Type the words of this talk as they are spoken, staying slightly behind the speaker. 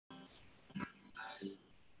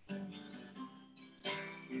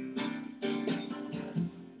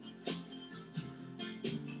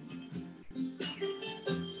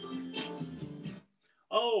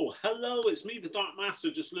Hello, it's me, the Dark Master,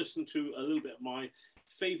 just listened to a little bit of my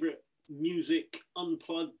favourite music,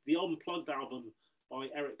 Unplugged, the Unplugged album by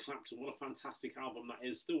Eric Clapton. What a fantastic album that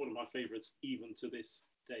is. Still one of my favourites, even to this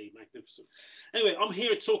day. Magnificent. Anyway, I'm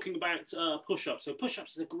here talking about push-ups. So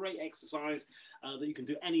push-ups is a great exercise that you can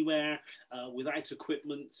do anywhere without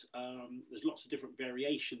equipment. There's lots of different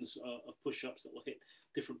variations of push-ups that will hit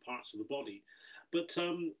different parts of the body. But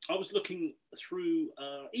I was looking through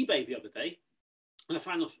eBay the other day, and I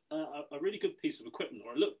found a really good piece of equipment,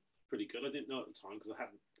 or it looked pretty good. I didn't know at the time because I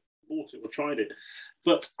hadn't bought it or tried it.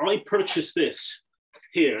 But I purchased this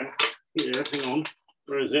here, hang on,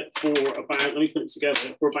 where is it? For about, let me put it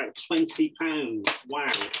together, for about £20. Wow.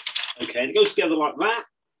 Okay, and it goes together like that.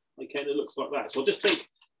 Okay, and it looks like that. So I'll just take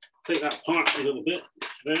that apart a little bit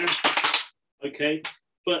there. Okay,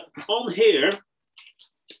 but on here,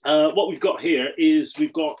 what we've got here is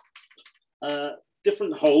we've got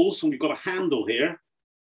different holes, and we've got a handle here,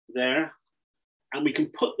 there, and we can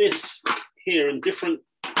put this here in different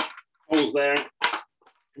holes there,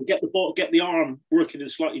 and get the arm working in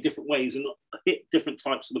slightly different ways and hit different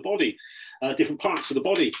types of the body, different parts of the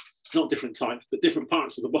body, not different types, but different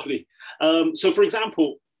parts of the body. So, for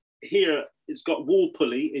example, here it's got wall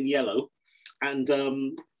pulley in yellow, and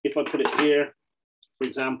if I put it here, for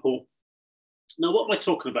example, now what am I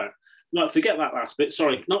talking about? No, forget that last bit.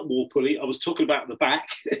 Sorry, not wall pulley. I was talking about the back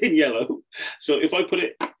in yellow. So if I put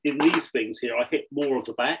it in these things here, I hit more of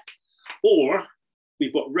the back. Or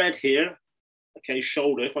we've got red here, okay,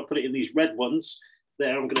 shoulder. If I put it in these red ones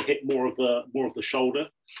there, I'm going to hit more of the shoulder.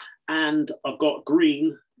 And I've got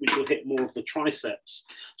green, which will hit more of the triceps.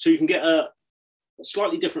 So you can get a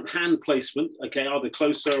slightly different hand placement, okay, either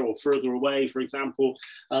closer or further away. For example,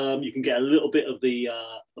 you can get a little bit of the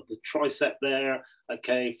tricep there,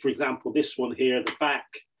 okay. For example, this one here, the back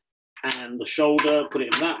and the shoulder, put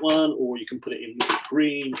it in that one, or you can put it in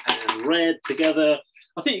green and red together.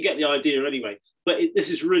 I think you get the idea anyway. But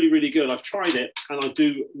this is really, really good. I've tried it, and I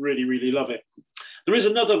do really, really love it. There is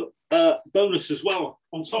another bonus as well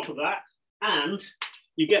on top of that, and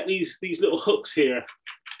you get these little hooks here.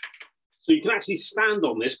 So you can actually stand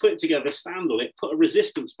on this, put it together, stand on it, put a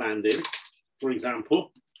resistance band in, for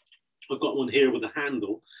example. I've got one here with a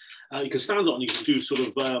handle. You can stand on, you can do sort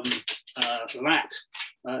of lat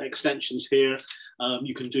extensions here.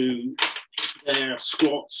 You can do their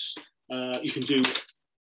squats. You can do,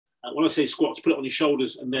 when I say squats, put it on your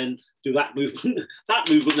shoulders and then do that movement. That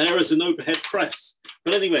movement there is an overhead press.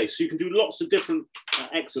 But anyway, so you can do lots of different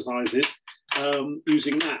exercises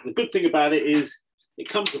using that. The good thing about it is it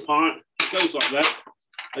comes apart, it goes like that.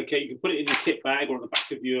 Okay, you can put it in your kit bag or on the back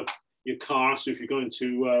of your car. So if you're going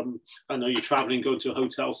to, I know you're traveling, going to a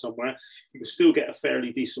hotel somewhere, you can still get a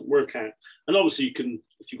fairly decent workout. And obviously you can,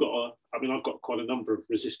 if you've got I've got quite a number of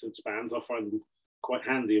resistance bands. I find them quite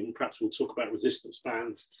handy, and perhaps we'll talk about resistance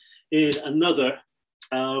bands in another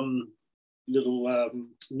little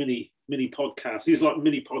mini podcast. These are like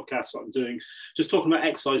mini podcasts that I'm doing, just talking about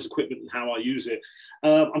exercise equipment and how I use it.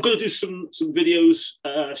 I'm going to do some videos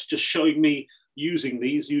just showing me using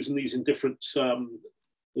these in different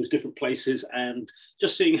those different places, and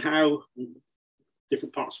just seeing how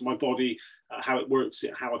different parts of my body, how it works,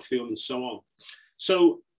 how I feel, and so on.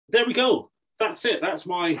 So there we go. That's it. That's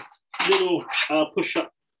my little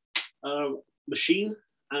push-up machine.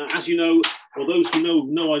 As you know, or those who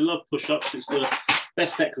know I love push-ups. It's the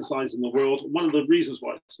best exercise in the world. One of the reasons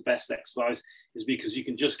why it's the best exercise is because you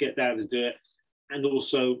can just get down and do it. And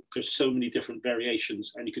also there's so many different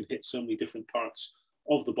variations, and you can hit so many different parts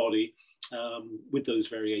of the body with those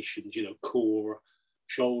variations, you know, core,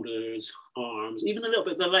 shoulders, arms, even a little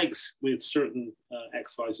bit the legs with certain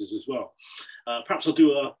exercises as well. Perhaps I'll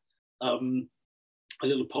do a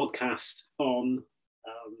little podcast on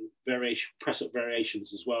press-up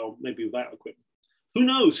variations as well, maybe without equipment. Who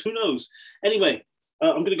knows? Anyway,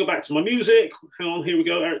 I'm going to go back to my music. Hang on, here we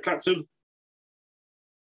go, Eric Clapton.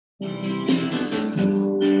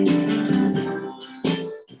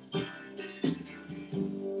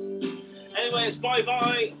 Anyway, it's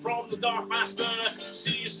bye-bye from the Dark Master.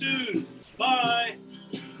 See you soon. Bye.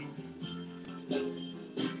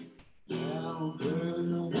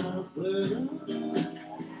 Alberta, Alberta.